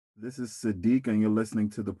This is Sadiq, and you're listening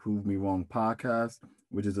to the Prove Me Wrong podcast,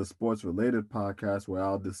 which is a sports related podcast where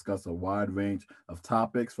I'll discuss a wide range of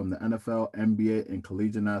topics from the NFL, NBA, and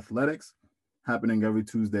collegiate athletics happening every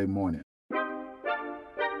Tuesday morning.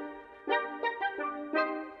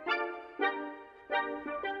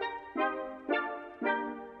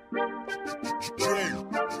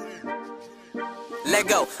 Let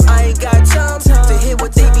go. I ain't got time to hear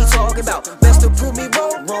what they be talking about. Best to prove me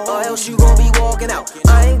wrong, or else you gon' be walking out.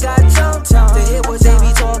 I ain't got time to hear what they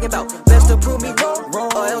be talking about. Best to prove me wrong,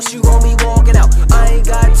 or else you gon' be walking out. I ain't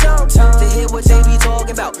got time to hear what they be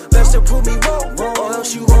talking about. Best to prove me wrong, or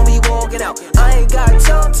else you gon' be walking out. I ain't got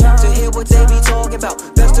time to hear what they be talking about.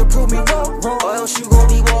 Best to prove me wrong, or else you gon'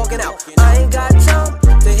 be walking out. I ain't got time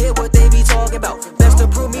to hear what they be talking about. Best to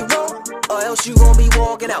prove me wrong, or else you gon' be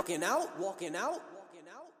walking out. Walking out.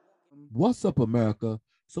 What's up, America?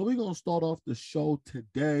 So we're going to start off the show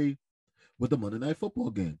today with the Monday Night Football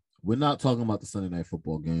game. We're not talking about the Sunday Night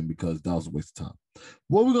Football game because that was a waste of time.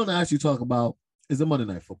 What we're going to actually talk about is the Monday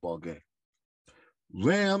Night Football game.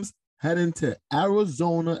 Rams heading to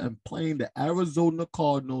Arizona and playing the Arizona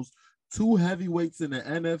Cardinals, two heavyweights in the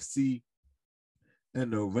NFC,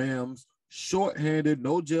 and the Rams shorthanded,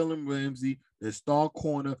 no Jalen Ramsey, their star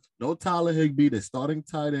corner, no Tyler Higbee, their starting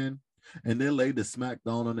tight end, and they laid the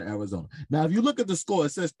smackdown on the Arizona. Now, if you look at the score,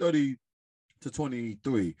 it says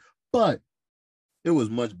 30-23, but it was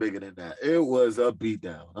much bigger than that. It was a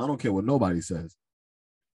beatdown. I don't care what nobody says.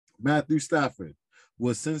 Matthew Stafford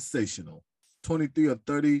was sensational. 23 of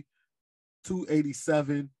 30,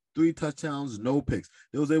 287, 3 touchdowns, no picks.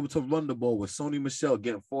 They was able to run the ball with Sony Michel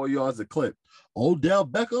getting 4 yards a clip. Odell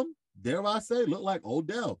Beckham, dare I say, looked like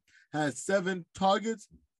Odell, had 7 targets,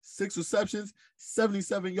 6 receptions,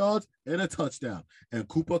 77 yards, and a touchdown. And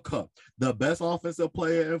Cooper Kupp, the best offensive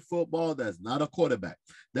player in football that's not a quarterback.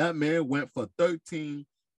 That man went for 13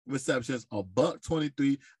 receptions, a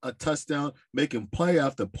 $123, a touchdown, making play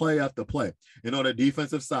after play after play. And on the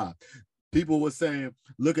defensive side, people were saying,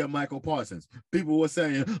 look at Michael Parsons. People were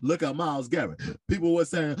saying, look at Myles Garrett. People were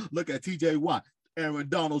saying, look at TJ Watt. Aaron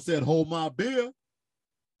Donald said, hold my beer.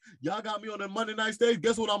 Y'all got me on the Monday night stage.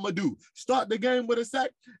 Guess what I'm going to do? Start the game with a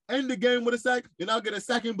sack, end the game with a sack, and I'll get a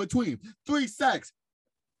sack in between. 3 sacks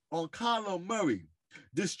on Kyler Murray,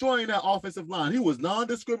 destroying that offensive line. He was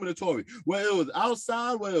non-discriminatory. Whether it was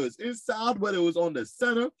outside, whether it was inside, whether it was on the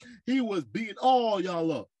center, he was beating all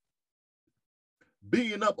y'all up.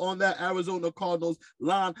 Beating up on that Arizona Cardinals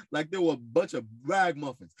line like they were a bunch of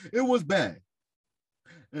ragamuffins. It was bad.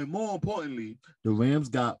 And more importantly, the Rams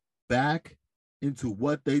got back into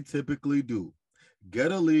what they typically do.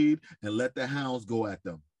 Get a lead and let the hounds go at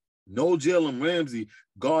them. No Jalen Ramsey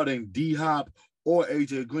guarding D-Hop or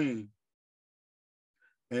A.J. Green.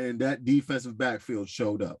 And that defensive backfield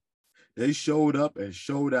showed up. They showed up and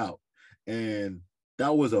showed out. And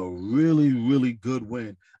that was a really, really good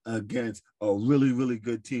win against a really, really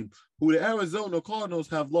good team who the Arizona Cardinals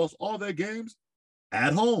have lost all their games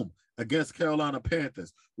at home against Carolina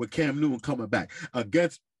Panthers with Cam Newton coming back,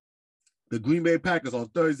 against the Green Bay Packers on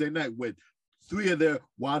Thursday night with 3 of their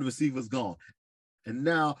wide receivers gone. And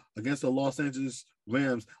now against the Los Angeles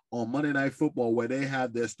Rams on Monday Night Football, where they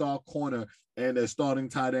have their star corner and their starting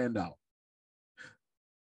tight end out.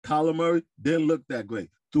 Kyler Murray didn't look that great.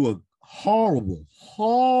 Threw a horrible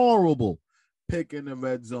pick in the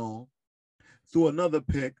red zone. Threw another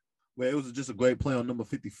pick where it was just a great play on number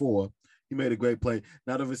 54. He made a great play.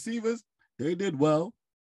 Now the receivers, they did well.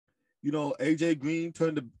 You know, A.J. Green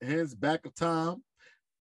turned the hands back of time.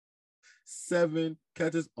 7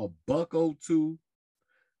 catches, a $102.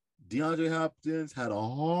 DeAndre Hopkins had a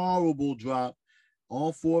horrible drop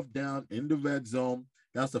on 4th down in the red zone.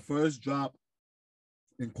 That's the first drop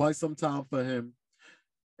in quite some time for him.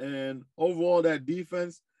 And overall, that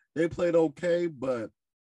defense, they played okay, but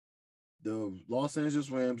the Los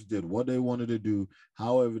Angeles Rams did what they wanted to do,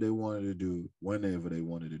 however they wanted to do, whenever they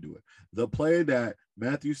wanted to do it. The play that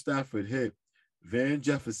Matthew Stafford hit Van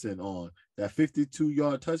Jefferson on, that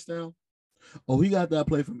 52-yard touchdown, he got that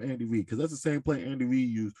play from Andy Reid, because that's the same play Andy Reid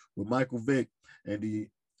used with Michael Vick and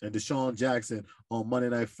Deshaun Jackson on Monday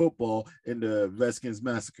Night Football in the Redskins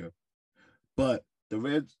massacre. But the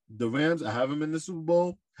Rams, I have them in the Super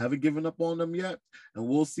Bowl, haven't given up on them yet, and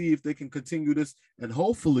we'll see if they can continue this and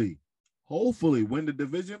hopefully win the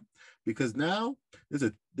division, because now there's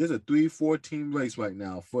a 3-4 team race right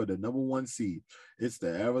now for the number 1 seed. It's the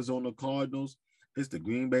Arizona Cardinals, it's the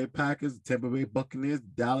Green Bay Packers, the Tampa Bay Buccaneers,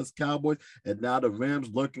 Dallas Cowboys, and now the Rams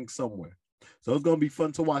lurking somewhere. So it's going to be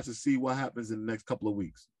fun to watch to see what happens in the next couple of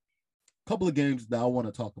weeks. Couple of games that I want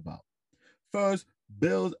to talk about. First,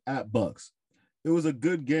 Bills at Bucks. It was a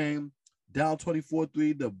good game. Down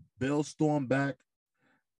 24-3, the Bills storm back.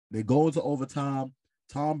 They go into overtime.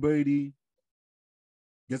 Tom Brady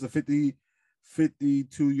gets a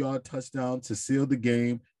 52-yard touchdown to seal the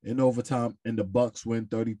game in overtime, and the Bucs win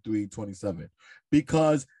 33-27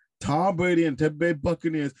 because Tom Brady and Tampa Bay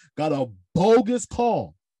Buccaneers got a bogus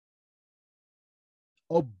call.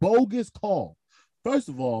 A bogus call. First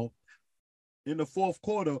of all, in the fourth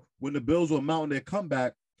quarter, when the Bills were mounting their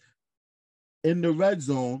comeback in the red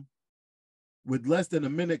zone with less than a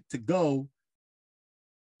minute to go,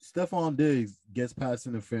 Stephon Diggs gets pass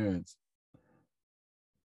interference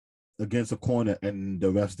against a corner, and the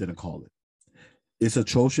refs didn't call it. It's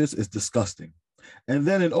atrocious. It's disgusting. And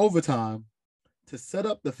then in overtime, to set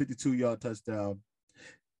up the 52-yard touchdown,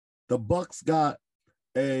 the Bucs got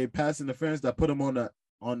a pass interference that put them on the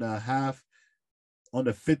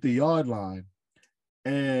 50-yard line.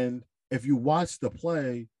 And if you watch the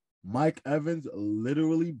play, Mike Evans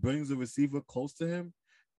literally brings the receiver close to him,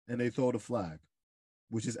 and they throw the flag,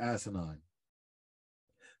 which is asinine.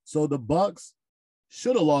 So the Bucs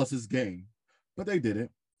should have lost this game, but they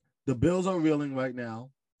didn't. The Bills are reeling right now,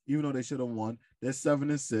 even though they should have won. They're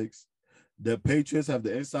 7-6. The Patriots have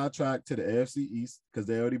the inside track to the AFC East because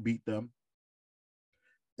they already beat them.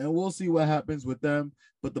 And we'll see what happens with them.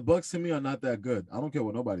 But the Bucs to me are not that good. I don't care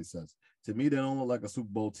what nobody says. To me, they don't look like a Super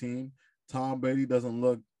Bowl team. Tom Brady doesn't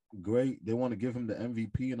look great. They want to give him the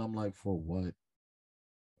MVP, and I'm like, for what?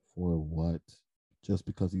 For what? Just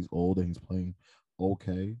because he's old and he's playing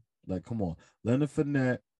okay? Like, come on. Leonard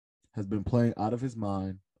Fournette has been playing out of his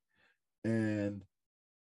mind, and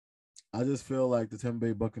I just feel like the Tampa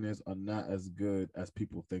Bay Buccaneers are not as good as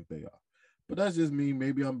people think they are. But that's just me.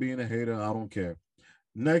 Maybe I'm being a hater. I don't care.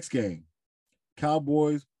 Next game,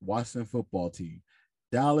 Cowboys, Washington football team.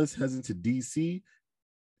 Dallas heads into D.C.,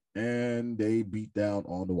 and they beat down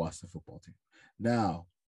on the Washington football team. Now,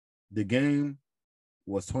 the game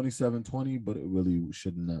was 27-20, but it really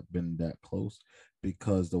shouldn't have been that close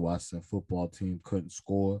because the Washington football team couldn't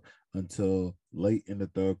score until late in the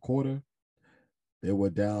third quarter. They were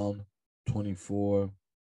down 24-0,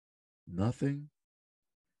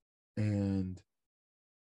 and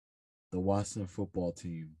the Washington football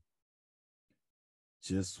team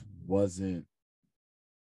just wasn't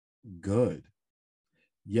good.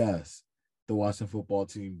 Yes, the Washington football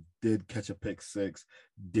team did catch a pick six,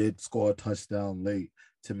 did score a touchdown late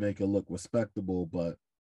to make it look respectable, but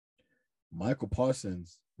Michael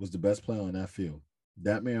Parsons was the best player on that field.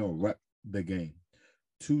 That man wrecked the game.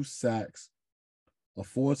 2 sacks, a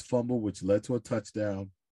forced fumble, which led to a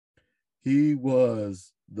touchdown. He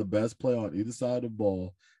was the best player on either side of the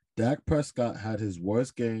ball. Dak Prescott had his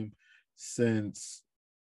worst game since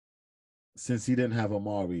he didn't have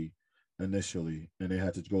Amari initially, and they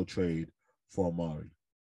had to go trade for Amari.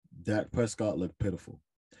 Dak Prescott looked pitiful.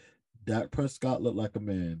 Dak Prescott looked like a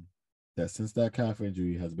man that since that calf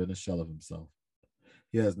injury has been a shell of himself.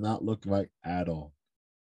 He has not looked right at all.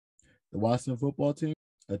 The Washington football team,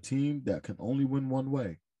 a team that can only win one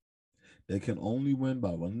way. They can only win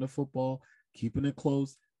by running the football, keeping it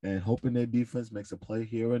close, and hoping their defense makes a play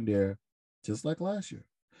here and there, just like last year.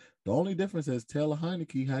 The only difference is Taylor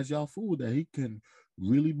Heineke has y'all fooled that he can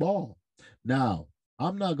really ball. Now,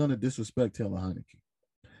 I'm not going to disrespect Taylor Heineke.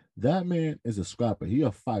 That man is a scrapper. He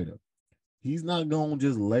a fighter. He's not going to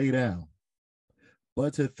just lay down.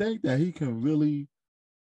 But to think that he can really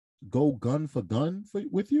go gun for gun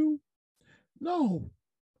with you? No.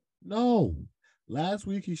 Last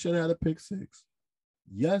week, he should have had a pick six.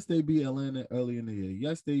 Yes, they beat Atlanta early in the year.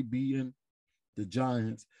 Yes, they beaten the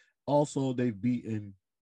Giants. Also, they've beaten,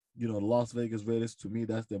 the Las Vegas Raiders. To me,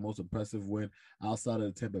 that's their most impressive win outside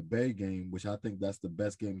of the Tampa Bay game, which I think that's the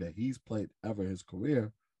best game that he's played ever in his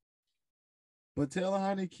career. But Taylor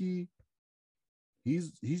Heineke,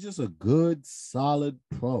 he's just a good, solid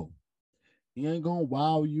pro. He ain't going to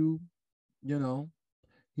wow you,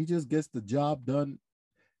 He just gets the job done.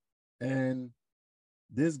 And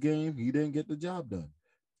this game, he didn't get the job done.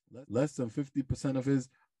 Less than 50% of his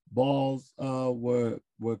balls were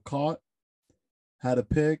caught. Had a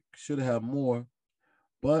pick, should have had more.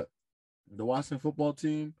 But the Washington football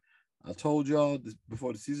team, I told y'all this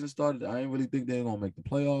before the season started, I didn't really think they were going to make the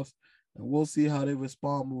playoffs. And we'll see how they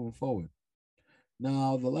respond moving forward.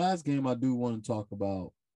 Now, the last game I do want to talk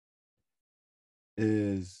about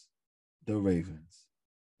is the Ravens.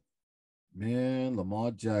 Man,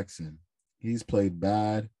 Lamar Jackson, he's played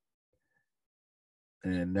bad.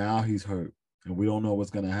 And now he's hurt. And we don't know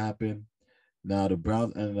what's going to happen. Now, the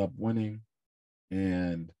Browns ended up winning.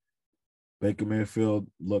 And Baker Mayfield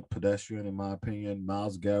looked pedestrian, in my opinion.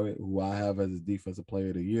 Myles Garrett, who I have as his defensive player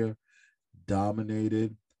of the year,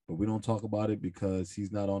 dominated. but we don't talk about it because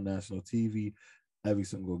he's not on national TV every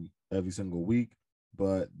single week.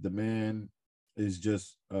 But the man is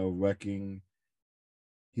just wrecking.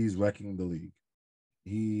 He's wrecking the league.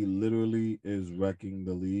 He literally is wrecking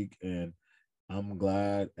the league, and I'm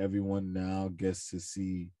glad everyone now gets to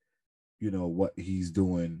see, what he's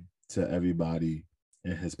doing to everybody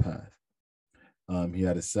in his path. He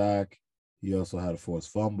had a sack. He also had a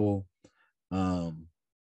forced fumble.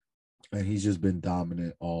 And he's just been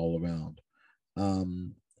dominant all around.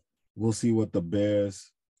 We'll see what the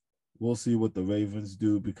Ravens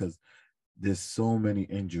do because there's so many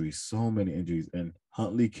injuries. And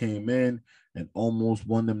Huntley came in and almost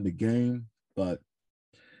won them the game, but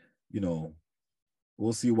we'll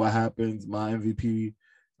see what happens. My MVP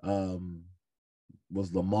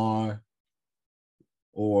was Lamar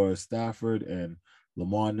or Stafford, and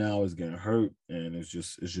Lamar now is getting hurt, and it's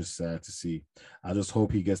just sad to see. I just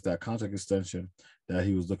hope he gets that contract extension that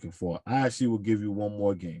he was looking for. I actually will give you one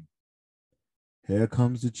more game. Here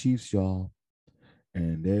comes the Chiefs, y'all,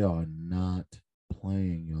 and they are not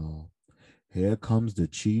playing, y'all. Here comes the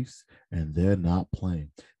Chiefs, and they're not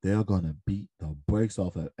playing. They're going to beat the brakes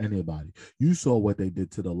off of anybody. You saw what they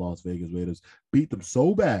did to the Las Vegas Raiders. Beat them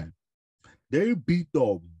so bad. They beat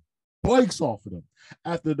the brakes off of them.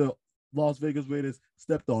 After the Las Vegas Raiders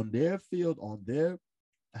stepped on their field, on their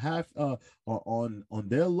on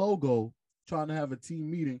their logo, trying to have a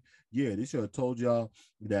team meeting. Yeah, they should have told y'all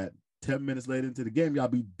that 10 minutes later into the game, y'all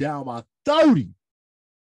be down by 30.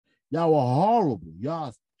 Y'all were horrible.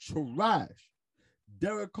 Y'all trash.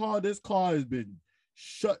 Derek Carr, this car has been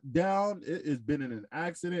shut down. It has been in an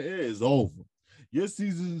accident. It is over. Your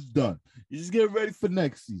season is done. You just get ready for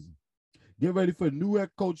next season. Get ready for a new head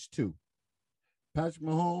coach too. Patrick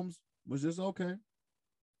Mahomes was just okay.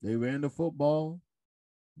 They ran the football.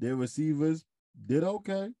 Their receivers did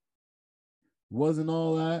okay. Wasn't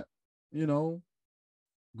all that,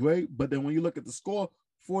 great. But then when you look at the score,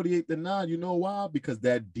 48-9, you know why? Because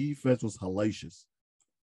that defense was hellacious.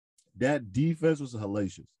 The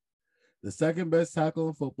second best tackle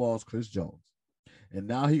in football is Chris Jones. And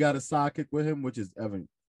now he got a sidekick with him, which is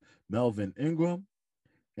Melvin Ingram.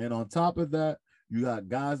 And on top of that, you got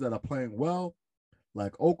guys that are playing well,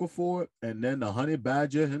 like Okafor, and then the honey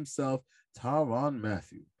badger himself, Tyrann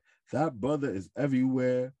Mathieu. That brother is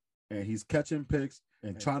everywhere, and he's catching picks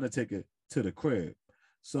and trying to take it to the crib.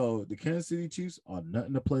 So the Kansas City Chiefs are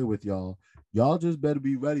nothing to play with, y'all. Y'all just better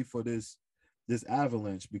be ready for this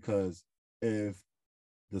avalanche, because if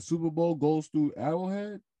the Super Bowl goes through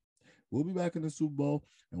Arrowhead, we'll be back in the Super Bowl,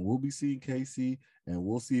 and we'll be seeing KC, and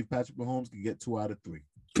we'll see if Patrick Mahomes can get 2 out of 3.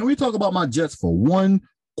 Can we talk about my Jets for one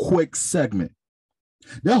quick segment?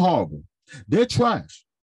 They're horrible. They're trash.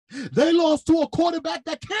 They lost to a quarterback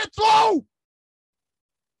that can't throw.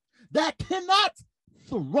 That cannot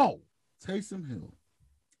throw. Taysom Hill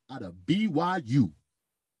out of BYU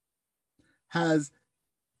has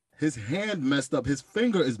his hand messed up. His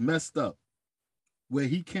finger is messed up where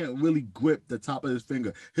he can't really grip the top of his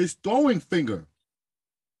finger. His throwing finger.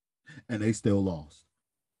 And they still lost.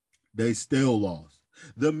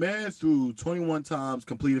 The man threw 21 times,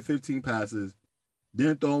 completed 15 passes,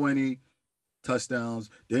 didn't throw any touchdowns,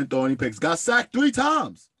 didn't throw any picks, got sacked 3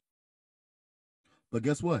 times. But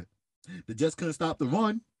guess what? The Jets couldn't stop the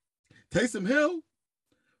run. Taysom Hill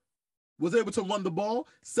was able to run the ball,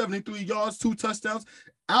 73 yards, 2 touchdowns.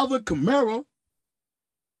 Alvin Kamara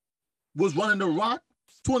was running the rock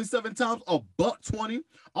 27 times, $120.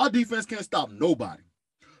 Our defense can't stop nobody.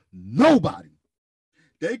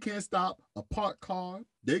 They can't stop a parked car.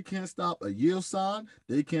 They can't stop a yield sign.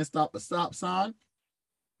 They can't stop a stop sign.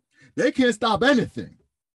 They can't stop anything.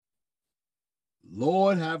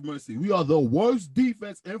 Lord have mercy. We are the worst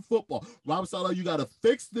defense in football. Robert Saleh, you got to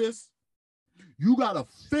fix this.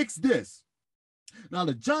 Now,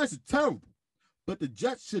 the Giants are terrible, but the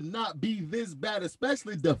Jets should not be this bad,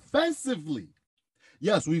 especially defensively.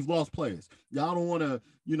 Yes, we've lost players. Y'all don't want to,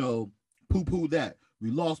 poo-poo that.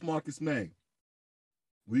 We lost Marcus May.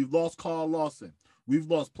 We've lost Carl Lawson. We've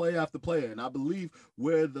lost player after player, and I believe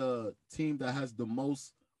we're the team that has the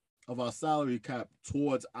most of our salary cap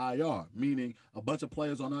towards IR, meaning a bunch of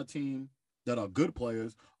players on our team that are good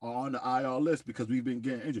players are on the IR list because we've been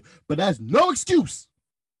getting injured. But that's no excuse.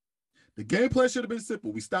 The game plan should have been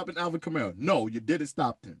simple. We stopped Alvin Kamara. No, you didn't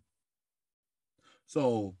stop him.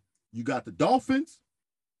 So you got the Dolphins.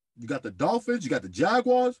 You got the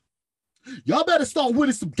Jaguars. Y'all better start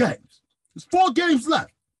winning some games. There's 4 games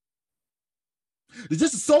left. They're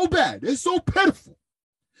just so bad. They're so pitiful.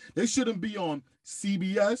 They shouldn't be on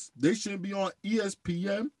CBS. They shouldn't be on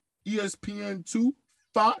ESPN, ESPN2,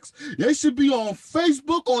 Fox. They should be on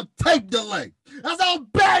Facebook on tape delay. That's how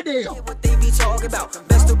bad they are. What they be talking about,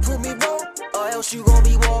 best to prove me wrong, or else you gon'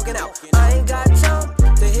 be walking out. I ain't got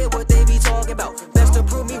time to hear what they be talking about, best to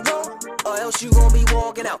prove me wrong, or else you gon' be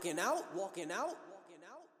walking out.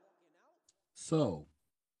 So,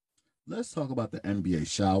 let's talk about the NBA,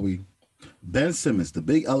 shall we? Ben Simmons, the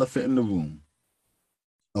big elephant in the room.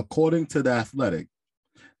 According to The Athletic,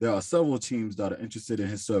 there are several teams that are interested in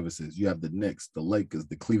his services. You have the Knicks, the Lakers,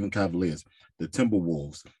 the Cleveland Cavaliers, the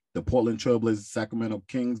Timberwolves, the Portland Trailblazers, Sacramento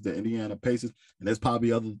Kings, the Indiana Pacers, and there's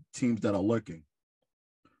probably other teams that are lurking.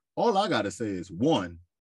 All I got to say is, one,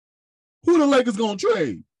 who the Lakers going to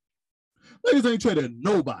trade? Lakers ain't trading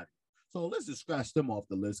nobody. So let's just scratch them off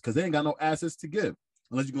the list because they ain't got no assets to give.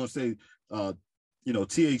 Unless you're going to say,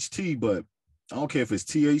 THT, but I don't care if it's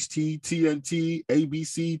THT, TNT,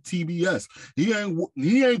 ABC, TBS. He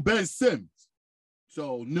ain't Ben Simmons.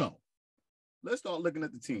 So, no. Let's start looking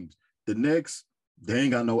at the teams. The Knicks, they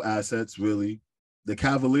ain't got no assets, really. The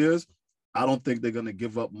Cavaliers, I don't think they're going to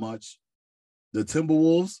give up much. The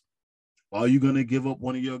Timberwolves, are you going to give up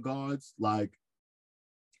one of your guards?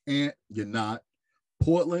 And you're not.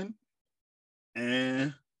 Portland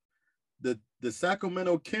and the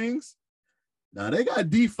Sacramento Kings, now they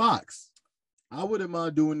got D Fox. I wouldn't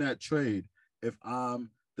mind doing that trade if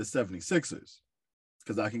I'm the 76ers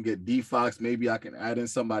because I can get D Fox. Maybe I can add in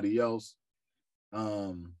somebody else.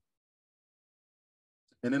 And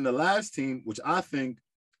then the last team, which I think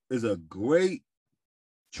is a great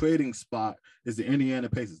trading spot, is the Indiana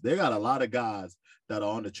Pacers. They got a lot of guys that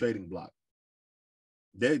are on the trading block.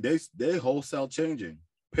 They wholesale changing,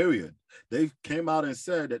 period. They came out and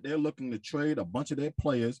said that they're looking to trade a bunch of their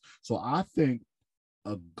players. So I think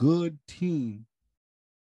a good team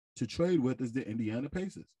to trade with is the Indiana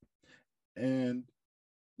Pacers. And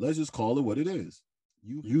let's just call it what it is.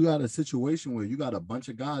 You got a situation where you got a bunch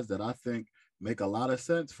of guys that I think make a lot of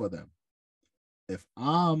sense for them. If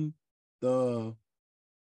I'm the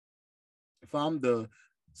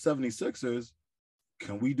 76ers,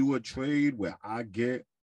 can we do a trade where I get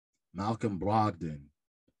Malcolm Brogdon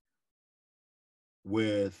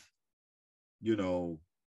with,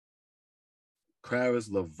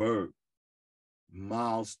 Karis LeVert,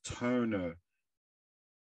 Miles Turner,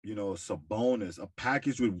 Sabonis, a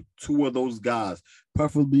package with two of those guys,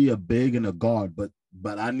 preferably a big and a guard, but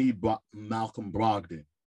I need Malcolm Brogdon.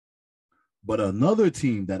 But another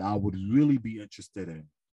team that I would really be interested in,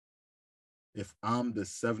 if I'm the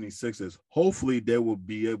 76ers, hopefully they will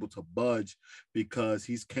be able to budge because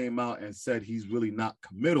he's came out and said he's really not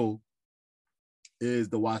committal, is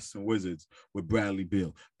the Washington Wizards with Bradley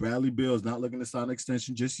Beal. Bradley Beal is not looking to sign an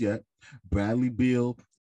extension just yet. Bradley Beal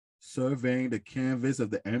surveying the canvas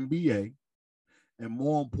of the NBA. And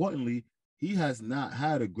more importantly, he has not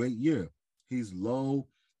had a great year. He's low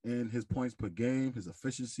in his points per game, his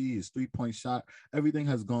efficiency, his three-point shot, everything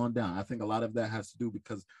has gone down. I think a lot of that has to do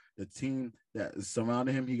because the team that is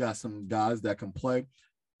surrounding him, he got some guys that can play,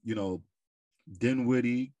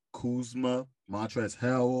 Dinwiddie, Kuzma, Montrezl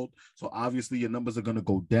Harrell. So obviously your numbers are going to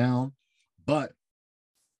go down. But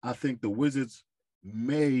I think the Wizards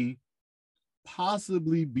may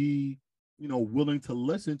possibly be, willing to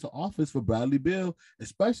listen to offers for Bradley Beal,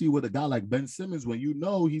 especially with a guy like Ben Simmons when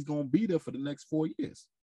he's going to be there for the next 4 years.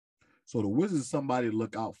 So the Wizards is somebody to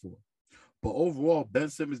look out for. But overall, Ben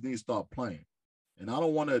Simmons needs to start playing. And I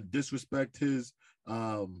don't want to disrespect his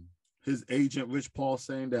agent, Rich Paul,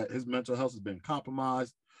 saying that his mental health has been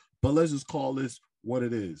compromised. But let's just call this what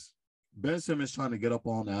it is. Ben Simmons trying to get up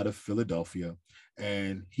on out of Philadelphia,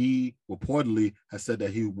 and he reportedly has said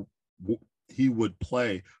that he would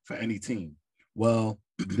play for any team. Well,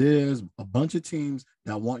 there's a bunch of teams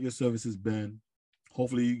that want your services, Ben.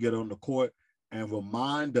 Hopefully you get on the court and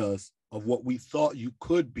remind us of what we thought you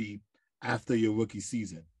could be after your rookie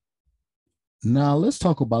season. Now let's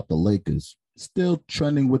talk about the Lakers, still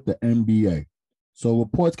trending with the NBA. So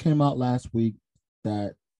reports came out last week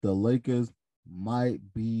that the Lakers might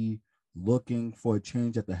be looking for a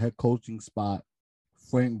change at the head coaching spot.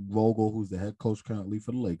 Frank Vogel, who's the head coach currently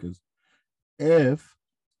for the Lakers, if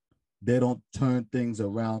they don't turn things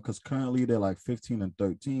around, because currently they're like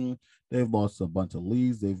 15-13. They've lost a bunch of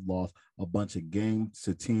leads. They've lost a bunch of games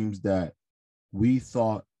to teams that we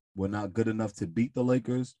thought were not good enough to beat the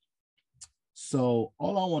Lakers. So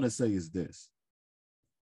all I want to say is this.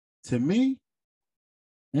 To me,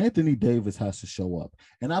 Anthony Davis has to show up.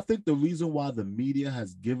 And I think the reason why the media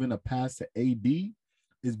has given a pass to AD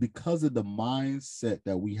is because of the mindset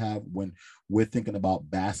that we have when we're thinking about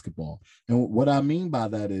basketball. And what I mean by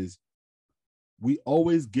that is we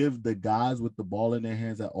always give the guys with the ball in their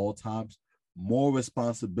hands at all times more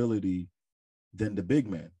responsibility than the big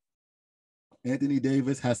man. Anthony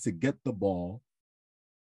Davis has to get the ball,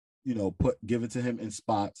 give it to him in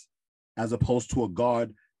spots, as opposed to a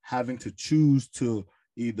guard having to choose to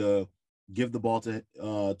either give the ball to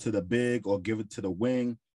the big or give it to the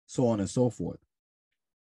wing, so on and so forth.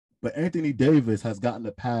 But Anthony Davis has gotten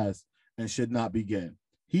the pass and should not be getting.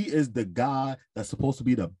 He is the guy that's supposed to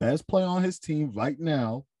be the best player on his team right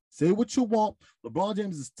now. Say what you want. LeBron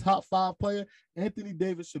James is top 5 player. Anthony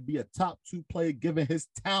Davis should be a top 2 player given his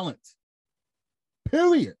talent.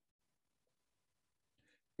 Period.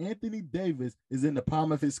 Anthony Davis is in the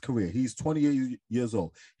prime of his career. He's 28 years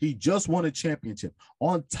old. He just won a championship.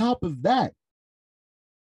 On top of that,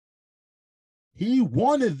 he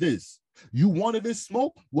wanted this. You wanted this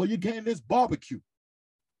smoke? Well, you're getting this barbecue.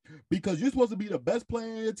 Because you're supposed to be the best player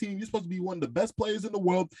in your team. You're supposed to be one of the best players in the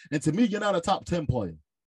world. And to me, you're not a top 10 player.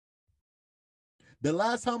 The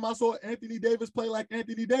last time I saw Anthony Davis play like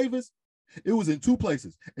Anthony Davis, it was in 2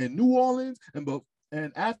 places. In New Orleans,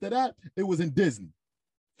 and after that, it was in Disney.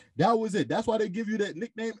 That was it. That's why they give you that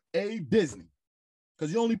nickname, A Disney.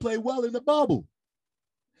 Because you only play well in the bubble.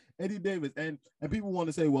 Eddie Davis, and people want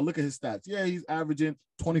to say, well, look at his stats. Yeah, he's averaging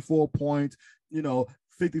 24 points,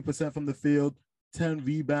 50% from the field, 10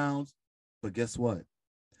 rebounds. But guess what?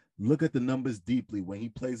 Look at the numbers deeply when he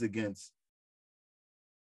plays against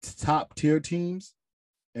top tier teams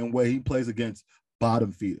and where he plays against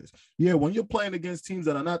bottom feeders. Yeah, when you're playing against teams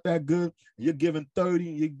that are not that good, and you're giving 30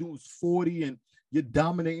 and you're doing 40 and you're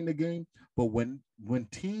dominating the game. But when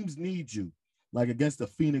teams need you, like against the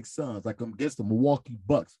Phoenix Suns, like against the Milwaukee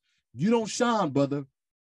Bucks, you don't shine, brother.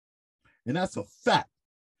 And that's a fact.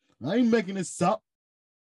 I ain't making this up.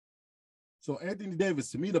 So Anthony Davis,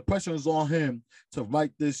 to me, the pressure is on him to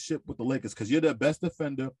right this ship with the Lakers because you're their best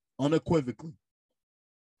defender unequivocally.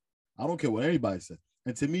 I don't care what anybody says.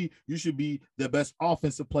 And to me, you should be their best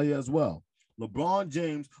offensive player as well. LeBron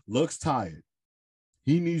James looks tired.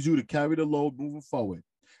 He needs you to carry the load moving forward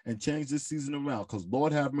and change this season around because,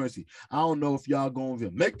 Lord have mercy, I don't know if y'all going to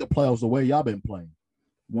make the playoffs the way y'all been playing.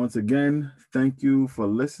 Once again, thank you for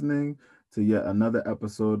listening to yet another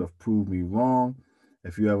episode of Prove Me Wrong.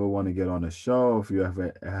 If you ever want to get on the show, if you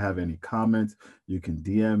ever have any comments, you can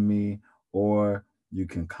DM me or you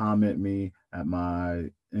can comment me at my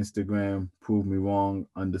Instagram, Prove Me Wrong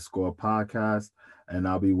 _podcast, and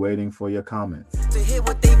I'll be waiting for your comments. To hear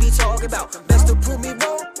what they be talking about, best to prove me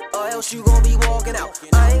wrong, or else you gon' be walking out.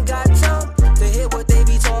 I ain't got time to hear what they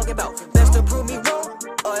be talking about, best to prove me wrong,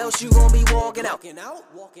 or else you gon' be walking out.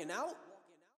 Walking out.